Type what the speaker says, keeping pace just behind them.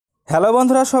Hello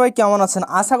বন্ধুরা, সবাই কেমন আছেন?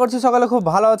 আশা করছি সকালে খুব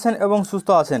ভালো আছেন এবং সুস্থ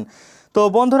আছেন। তো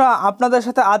বন্ধুরা, আপনাদের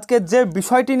সাথে আজকে যে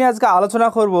বিষয়টি নিয়ে আজকে আলোচনা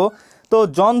করব, তো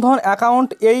জনধন অ্যাকাউন্ট,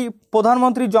 এই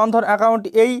প্রধানমন্ত্রী জনধন অ্যাকাউন্ট,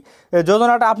 এই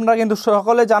যোজনাটা আপনারা কিন্তু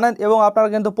সকলে জানেন এবং আপনারা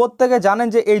কিন্তু প্রত্যেকে জানেন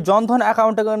যে এই জনধন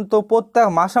অ্যাকাউন্টে কিন্তু প্রত্যেক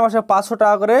মাসে মাসে 500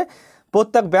 টাকা করে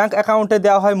প্রত্যেক ব্যাংক অ্যাকাউন্টে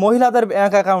দেওয়া হয়, মহিলাদের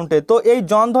ব্যাংক অ্যাকাউন্টে। তো এই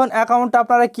জনধন অ্যাকাউন্টটা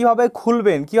আপনারা কীভাবে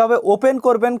খুলবেন, কীভাবে ওপেন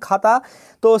করবেন খাতা,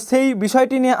 তো সেই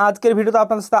বিষয়টি নিয়ে আজকের ভিডিওতে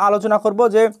আপনাদের সাথে আলোচনা করব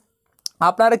যে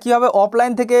আপনারা কীভাবে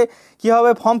অফলাইন থেকে কীভাবে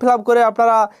ফর্ম ফিল আপ করে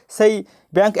আপনারা সেই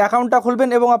ব্যাংক অ্যাকাউন্টটা খুলবেন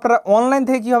এবং আপনারা অনলাইন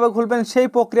থেকে কীভাবে খুলবেন সেই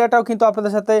প্রক্রিয়াটাও কিন্তু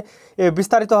আপনাদের সাথে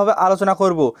বিস্তারিতভাবে আলোচনা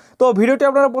করব। তো ভিডিওটি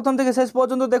আপনারা প্রথম থেকে শেষ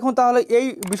পর্যন্ত দেখুন, তাহলে এই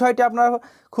বিষয়টি আপনারা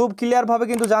খুব ক্লিয়ারভাবে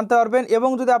কিন্তু জানতে পারবেন। এবং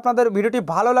যদি আপনাদের ভিডিওটি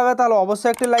ভালো লাগে তাহলে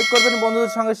অবশ্যই একটি লাইক করবেন,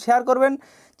 বন্ধুদের সঙ্গে শেয়ার করবেন।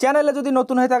 চ্যানেলে যদি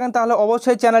নতুন হয়ে থাকেন তাহলে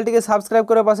অবশ্যই চ্যানেলটিকে সাবস্ক্রাইব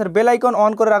করে পাশের বেল আইকন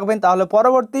অন করে রাখবেন, তাহলে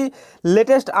পরবর্তী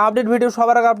লেটেস্ট আপডেট ভিডিও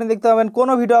সবার আগে আপনি দেখতে পাবেন,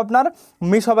 কোনো ভিডিও আপনার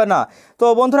মিস হবে না। তো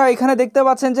বন্ধুরা, এখানে দেখতে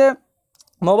পাচ্ছেন যে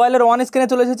মোবাইলের অন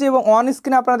স্ক্রিনে চলে এসেছি এবং অন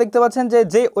স্ক্রিনে আপনারা দেখতে পাচ্ছেন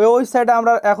যে ওয়েবসাইটে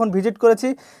আমরা এখন ভিজিট করেছি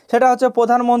সেটা হচ্ছে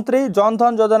প্রধানমন্ত্রী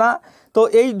জনধন যোজনা। তো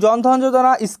এই জনধন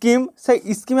যোজনা স্কিম, সেই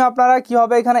স্কিমে আপনারা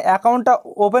কীভাবে এখানে অ্যাকাউন্টটা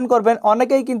ওপেন করবেন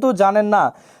অনেকেই কিন্তু জানেন না।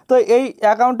 তো এই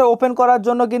অ্যাকাউন্টটা ওপেন করার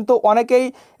জন্য কিন্তু অনেকেই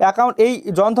এই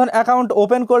জনধন অ্যাকাউন্ট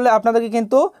ওপেন করলে আপনাদেরকে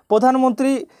কিন্তু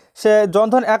প্রধানমন্ত্রী সে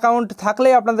জনধন অ্যাকাউন্ট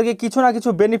থাকলেই আপনাদেরকে কিছু না কিছু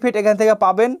বেনিফিট এখান থেকে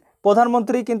পাবেন।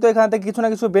 প্রধানমন্ত্রী কিন্তু এখান থেকে কিছু না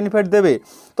কিছু বেনিফিট দেবে।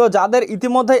 তো যাদের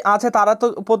ইতিমধ্যেই আছে তারা তো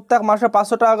প্রত্যেক মাসে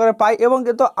 500 টাকা করে পায় এবং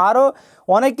কিন্তু আরও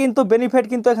অনেক কিন্তু বেনিফিট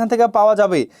কিন্তু এখান থেকে পাওয়া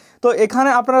যাবে। তো এখানে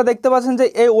আপনারা দেখতে পাচ্ছেন যে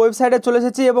এই ওয়েবসাইটে চলে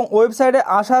এসেছি এবং ওয়েবসাইটে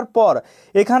আসার পর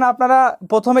এখানে আপনারা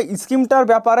প্রথমে স্কিমটার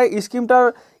ব্যাপারে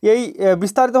এই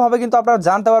বিস্তারিতভাবে কিন্তু আপনারা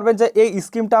জানতে পারবেন যে এই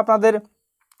স্কিমটা আপনাদের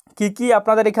কি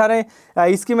আপনাদের এখানে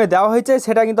স্কিমে দেওয়া হয়েছে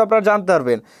সেটা কিন্তু আপনারা জানতে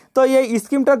পারবেন। তো এই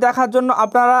স্কিমটা দেখার জন্য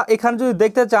আপনারা এখানে যদি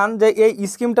দেখতে চান যে এই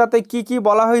স্কিমটাতে কি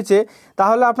বলা হয়েছে,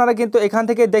 তাহলে আপনারা কিন্তু এখান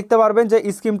থেকে দেখতে পারবেন যে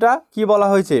স্কিমটা কি বলা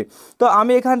হয়েছে। তো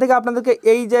আমি এখান থেকে আপনাদেরকে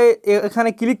এই যে এখানে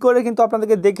ক্লিক করে কিন্তু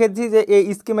আপনাদেরকে দেখেছি যে এই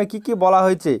স্কিমে কি বলা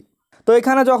হয়েছে। তো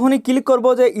এখানে যখনই ক্লিক করব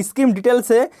যে স্কিম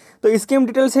ডিটেলসে, তো স্কিম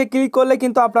ডিটেলসে ক্লিক করলে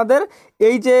কিন্তু আপনাদের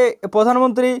এই যে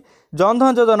প্রধানমন্ত্রী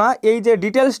জনধন যোজনা এই যে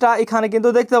ডিটেলসটা এখানে কিন্তু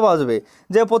দেখতে পাওয়া যাবে।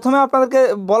 যে প্রথমে আপনাদেরকে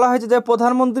বলা হয়েছে যে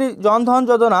প্রধানমন্ত্রী জনধন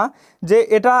যোজনা, যে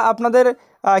এটা আপনাদের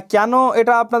কেন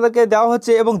এটা আপনাদেরকে দেওয়া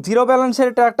হচ্ছে এবং জিরো ব্যালেন্সের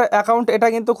এটা একটা অ্যাকাউন্ট, এটা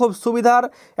কিন্তু খুব সুবিধার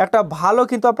একটা ভালো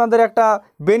কিন্তু আপনাদের একটা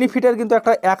বেনিফিটের কিন্তু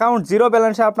একটা অ্যাকাউন্ট। জিরো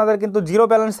ব্যালেন্সে আপনাদের কিন্তু জিরো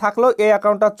ব্যালেন্স থাকলেও এই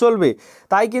অ্যাকাউন্টটা চলবে,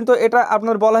 তাই কিন্তু এটা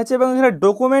আপনাদের বলা হয়েছে। এবং এখানে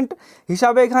ডকুমেন্ট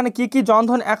হিসাবে এখানে কি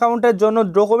জনধন অ্যাকাউন্টের জন্য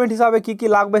ডকুমেন্ট হিসাবে কি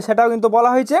লাগবে সেটাও কিন্তু বলা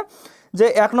হয়েছে। যে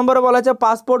 1 নম্বরে বলা হয়েছে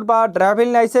পাসপোর্ট বা ড্রাইভিং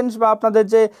লাইসেন্স বা আপনাদের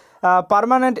যে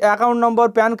permanent account number,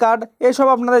 pan card এসব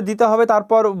আপনাদের দিতে হবে।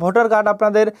 তারপর ভোটার কার্ড,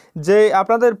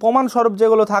 আপনাদের প্রমাণস্বরূপ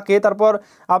যেগুলো থাকে, তারপর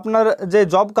আপনার যে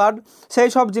জব কার্ড, সেই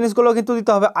সব জিনিসগুলো কিন্তু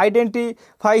দিতে হবে।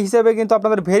 আইডেন্টিফাই হিসেবে কিন্তু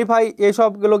আপনাদের ভেরিফাই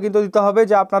এইসবগুলো কিন্তু দিতে হবে,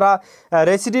 যে আপনারা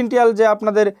রেসিডেন্টিয়াল যে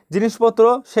আপনাদের জিনিসপত্র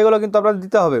সেগুলো কিন্তু আপনাদের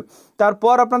দিতে হবে।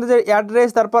 তারপর আপনাদের যে অ্যাড্রেস,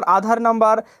 তারপর আধার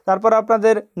নাম্বার, তারপর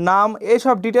আপনাদের নাম,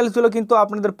 এইসব ডিটেলসগুলো কিন্তু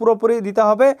আপনাদের পুরোপুরি দিতে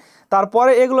হবে।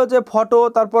 তারপরে এগুলো যে ফটো,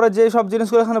 তারপরে যে সব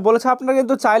জিনিসগুলো এখানে বলেছে আপনারা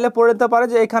কিন্তু চাইলে পড়ে নিতে পারে,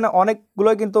 যে এখানে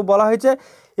অনেকগুলো কিন্তু বলা হয়েছে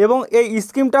এবং এই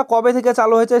স্কিমটা কবে থেকে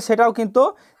চালু হয়েছে সেটাও কিন্তু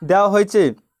দেওয়া হয়েছে।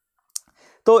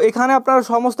 তো এখানে আপনারা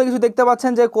সমস্ত কিছু দেখতে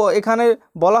পাচ্ছেন যে এখানে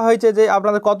বলা হয়েছে যে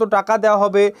আপনাদের কত টাকা দেওয়া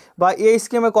হবে বা এই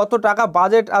স্কিমে কত টাকা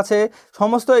বাজেট আছে,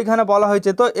 সমস্ত এখানে বলা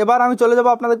হয়েছে। তো এবার আমি চলে যাব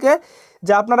আপনাদেরকে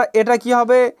যে আপনারা এটা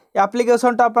কীভাবে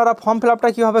অ্যাপ্লিকেশনটা, আপনারা ফর্ম ফিল আপটা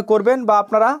কীভাবে করবেন বা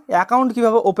আপনারা অ্যাকাউন্ট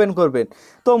কীভাবে ওপেন করবেন।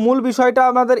 তো মূল বিষয়টা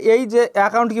আপনাদের এই যে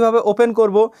অ্যাকাউন্ট কীভাবে ওপেন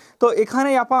করব। তো এখানে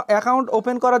অ্যাকাউন্ট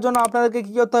ওপেন করার জন্য আপনাদেরকে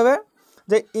কী করতে হবে,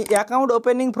 যে অ্যাকাউন্ট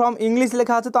ওপেনিং ফ্রম ইংলিশ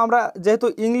লেখা আছে। তো আমরা যেহেতু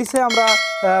ইংলিশে আমরা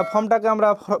ফর্মটাকে আমরা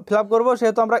ফিল আপ করবো,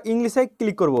 সেহেতু আমরা ইংলিশে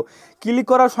ক্লিক করব। ক্লিক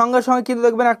করার সঙ্গে সঙ্গে কিন্তু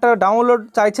দেখবেন একটা ডাউনলোড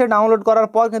চাইছে, ডাউনলোড করার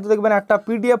পর কিন্তু দেখবেন একটা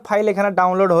পিডিএফ ফাইল এখানে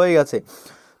ডাউনলোড হয়ে গেছে।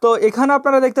 তো এখানে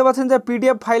আপনারা দেখতে পাচ্ছেন যে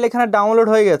পিডিএফ ফাইল এখানে ডাউনলোড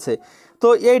হয়ে গেছে। তো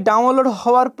এই ডাউনলোড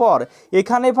হওয়ার পর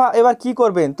এখানে এবার কি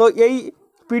করবেন, তো এই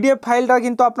পিডিএফ ফাইলটা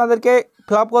কিন্তু আপনাদেরকে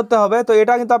ফিল আপ করতে হবে। তো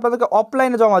এটা কিন্তু আপনাদেরকে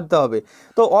অফলাইনে জমা দিতে হবে।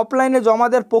 তো অফলাইনে জমা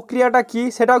দেওয়ার প্রক্রিয়াটা কি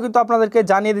সেটাও কিন্তু আপনাদেরকে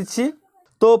জানিয়ে দিচ্ছি।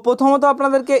 তো প্রথমত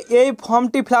আপনাদেরকে এই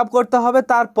ফর্মটি ফিল আপ করতে হবে।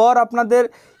 তারপর আপনাদের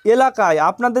এলাকায়,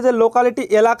 আপনাদের যে লোকালিটি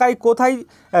এলাকায় কোথায়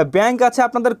ব্যাংক আছে,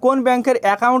 আপনাদের কোন ব্যাংকের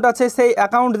অ্যাকাউন্ট আছে সেই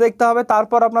অ্যাকাউন্ট দেখতে হবে।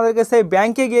 তারপর আপনাদেরকে সেই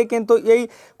ব্যাংকে গিয়ে কিন্তু এই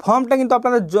ফর্মটা কিন্তু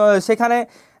আপনাদের সেখানে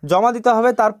জমা দিতে হবে।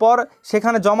 তারপর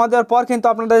সেখানে জমা দেওয়ার পর কিন্তু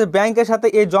আপনাদের ব্যাংকের সাথে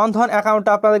এই জনধন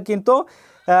অ্যাকাউন্টটা আপনাদের কিন্তু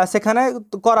সেখানে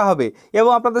করা হবে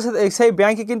এবং আপনাদের সাথে সেই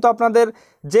ব্যাংকে কিন্তু আপনাদের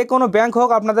যে কোনো ব্যাংক হোক,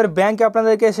 আপনাদের ব্যাংকে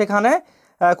আপনাদেরকে সেখানে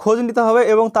খোঁজ নিতে হবে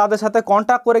এবং তাদের সাথে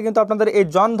কন্ট্যাক্ট করে কিন্তু আপনাদের এই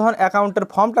জনধন অ্যাকাউন্টের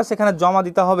ফর্মটা সেখানে জমা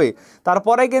দিতে হবে।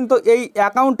 তারপরে কিন্তু এই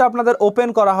অ্যাকাউন্টটা আপনাদের ওপেন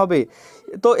করা হবে।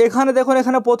 তো এখানে দেখুন,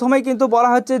 এখানে প্রথমেই কিন্তু বলা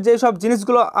হচ্ছে যে সব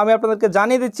জিনিসগুলো আমি আপনাদেরকে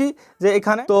জানিয়ে দিচ্ছি যে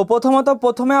এখানে তো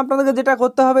প্রথমে আপনাদেরকে যেটা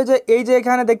করতে হবে যে এই যে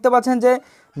এখানে দেখতে পাচ্ছেন যে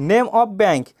নেম অফ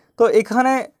ব্যাংক, তো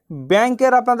এখানে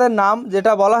ব্যাংকের আপনাদের নাম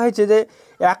যেটা বলা হয়েছে যে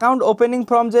অ্যাকাউন্ট ওপেনিং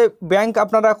ফর্ম যে ব্যাংক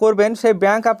আপনারা করবেন সেই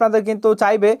ব্যাংক আপনাদের কিন্তু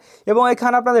চাইবে এবং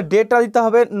এখানে আপনাদের ডেটটা দিতে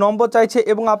হবে, নম্বর চাইছে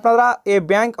এবং আপনারা এ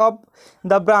ব্যাংক অফ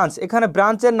দ্য ব্রাঞ্চ, এখানে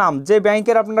ব্রাঞ্চের নাম যে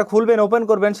ব্যাংকের আপনারা খুলবেন ওপেন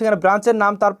করবেন সেখানে ব্রাঞ্চের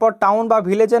নাম, তারপর টাউন বা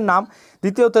ভিলেজের নাম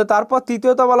দ্বিতীয়ত, তারপর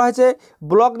তৃতীয়ত বলা হয়েছে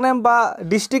ব্লক নেম বা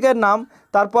ডিস্ট্রিক্টের নাম,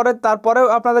 তারপরেও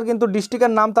আপনাদের কিন্তু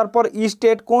ডিস্ট্রিক্টের নাম, তারপর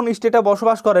স্টেট কোন স্টেটে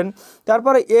বসবাস করেন,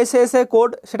 তারপরে এসএসএ কোড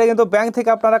সেটা কিন্তু ব্যাংক থেকে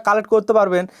আপনারা কালেক্ট করতে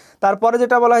পারবেন। তারপরে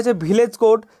যেটা বলা হয়েছে ভিলেজ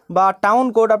কোড বা টাউন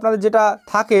কোড আপনাদের যেটা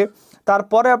থাকে,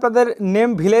 তারপরে আপনাদের নেম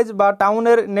ভিলেজ বা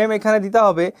টাউনের নেম এখানে দিতে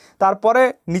হবে। তারপরে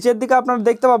নিচের দিকে আপনারা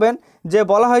দেখতে পাবেন যে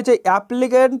বলা হয়েছে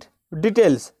অ্যাপ্লিকেন্ট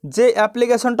ডিটেলস, যে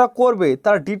অ্যাপ্লিকেশনটা করবে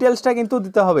তার ডিটেলসটা কিন্তু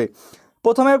দিতে হবে।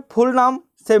 প্রথমে ফুল নাম,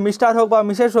 সে মিস্টার হোক বা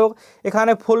মিসেস হোক,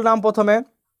 এখানে ফুল নাম প্রথমে,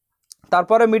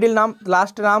 তারপরে মিডিল নাম,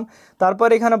 লাস্ট নাম,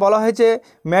 তারপরে এখানে বলা হয়েছে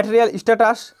ম্যাটেরিয়াল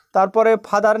স্ট্যাটাস, তারপরে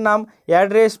ফাদার নাম,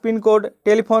 অ্যাড্রেস, পিনকোড,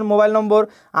 টেলিফোন, মোবাইল নম্বর,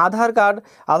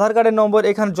 আধার কার্ডের নম্বর,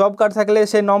 এখানে জব কার্ড থাকলে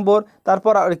সেই নম্বর,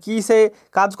 তারপর কি সে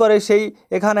কাজ করে সেই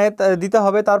এখানে দিতে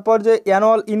হবে, তারপর যে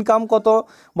অ্যানুয়াল ইনকাম কত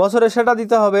বছরে সেটা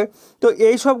দিতে হবে। তো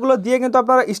এই সবগুলো দিয়ে কিন্তু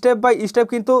আপনারা স্টেপ বাই স্টেপ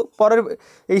কিন্তু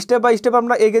স্টেপ বাই স্টেপ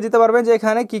আপনারা এগিয়ে যেতে পারবেন যে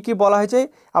এখানে কি বলা হয়েছে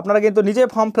আপনারা কিন্তু নিজে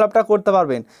ফর্ম ফিল আপটা করতে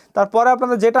পারবেন। তারপরে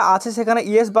আপনাদের যেটা আছে সেখানে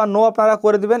ইয়েস বা নো আপনারা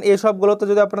করে দেবেন। এই সবগুলোতে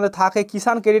যদি আপনাদের থাকে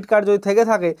কিষাণ ক্রেডিট কার্ড যদি থেকে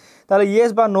থাকে তাহলে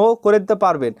ইয়েস বা নো করে দিতে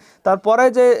পারবেন। তারপরে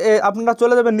যে আপনারা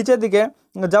চলে যাবেন নিচের দিকে,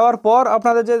 যাওয়ার পর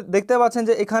আপনাদের যে দেখতে পাচ্ছেন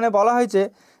যে এখানে বলা হয়েছে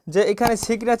যে এখানে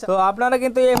সিগনেচার, তো আপনারা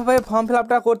কিন্তু এইভাবে ফর্ম ফিল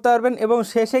আপটা করতে পারবেন এবং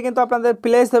শেষে কিন্তু আপনাদের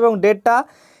প্লেস এবং ডেটটা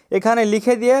এখানে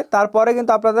লিখে দিয়ে তারপরে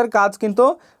কিন্তু আপনাদের কাজ কিন্তু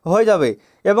হয়ে যাবে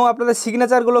এবং আপনাদের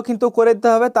সিগনেচারগুলো কিন্তু করে দিতে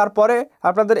হবে। তারপরে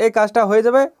আপনাদের এই কাজটা হয়ে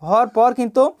যাবে, হওয়ার পর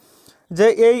কিন্তু যে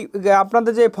এই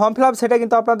আপনাদের যে ফর্ম ফিল আপ সেটা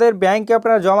কিন্তু আপনাদের ব্যাংকে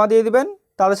আপনারা জমা দিয়ে দিবেন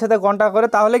তাদের সাথে কন্ট্যাক্ট করে,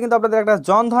 তাহলে কিন্তু আপনাদের একটা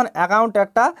জনধন অ্যাকাউন্ট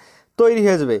একটা তৈরি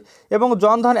হয়ে যাবে এবং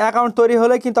জনধন অ্যাকাউন্ট তৈরি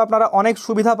হলে কিন্তু আপনারা অনেক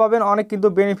সুবিধা পাবেন, অনেক কিন্তু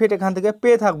বেনিফিট এখান থেকে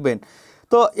পেয়ে থাকবেন।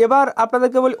 তো এবার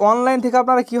আপনাদেরকে বলি অনলাইন থেকে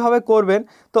আপনারা কীভাবে করবেন।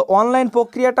 তো অনলাইন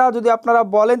প্রক্রিয়াটা যদি আপনারা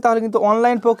বলেন তাহলে কিন্তু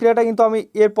অনলাইন প্রক্রিয়াটা কিন্তু আমি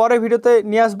এর পরে ভিডিওতে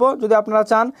নিয়ে আসবো যদি আপনারা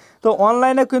চান। তো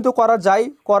অনলাইনে কিন্তু করা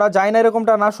যায় না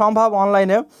এরকমটা না, সম্ভব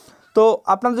অনলাইনে। তো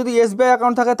আপনার যদি এসবিআই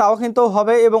অ্যাকাউন্ট থাকে তাও কিন্তু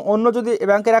হবে এবং অন্য যদি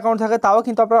ব্যাংকের অ্যাকাউন্ট থাকে তাও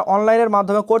কিন্তু আপনারা অনলাইনের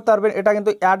মাধ্যমে করতে পারবেন, এটা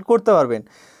কিন্তু অ্যাড করতে পারবেন।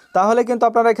 তাহলে কিন্তু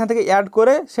আপনারা এখান থেকে অ্যাড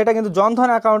করে সেটা কিন্তু জনধন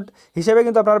অ্যাকাউন্ট হিসেবে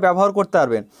কিন্তু আপনারা ব্যবহার করতে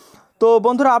পারবেন। তো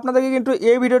বন্ধুরা আপনাদেরকে কিন্তু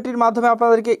এই ভিডিওটির মাধ্যমে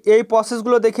আপনাদেরকে এই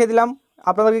প্রসেসগুলো দেখিয়ে দিলাম,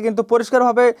 আপনাদেরকে কিন্তু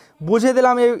পরিষ্কারভাবে বুঝিয়ে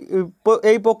দিলাম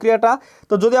এই প্রক্রিয়াটা।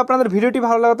 তো যদি আপনাদের ভিডিওটি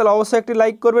ভালো লাগে তাহলে অবশ্যই একটি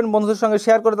লাইক করবেন, বন্ধুদের সঙ্গে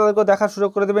শেয়ার করে তাদেরকে দেখার সুযোগ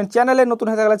করে দেবেন। চ্যানেলে নতুন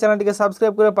হয়ে থাকলে চ্যানেলটিকে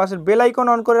সাবস্ক্রাইব করে পাশের বেল আইকন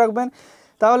অন করে রাখবেন,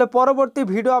 তাহলে পরবর্তী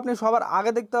ভিডিও আপনি সবার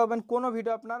আগে দেখতে পাবেন, কোনো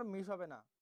ভিডিও আপনার মিস হবে না।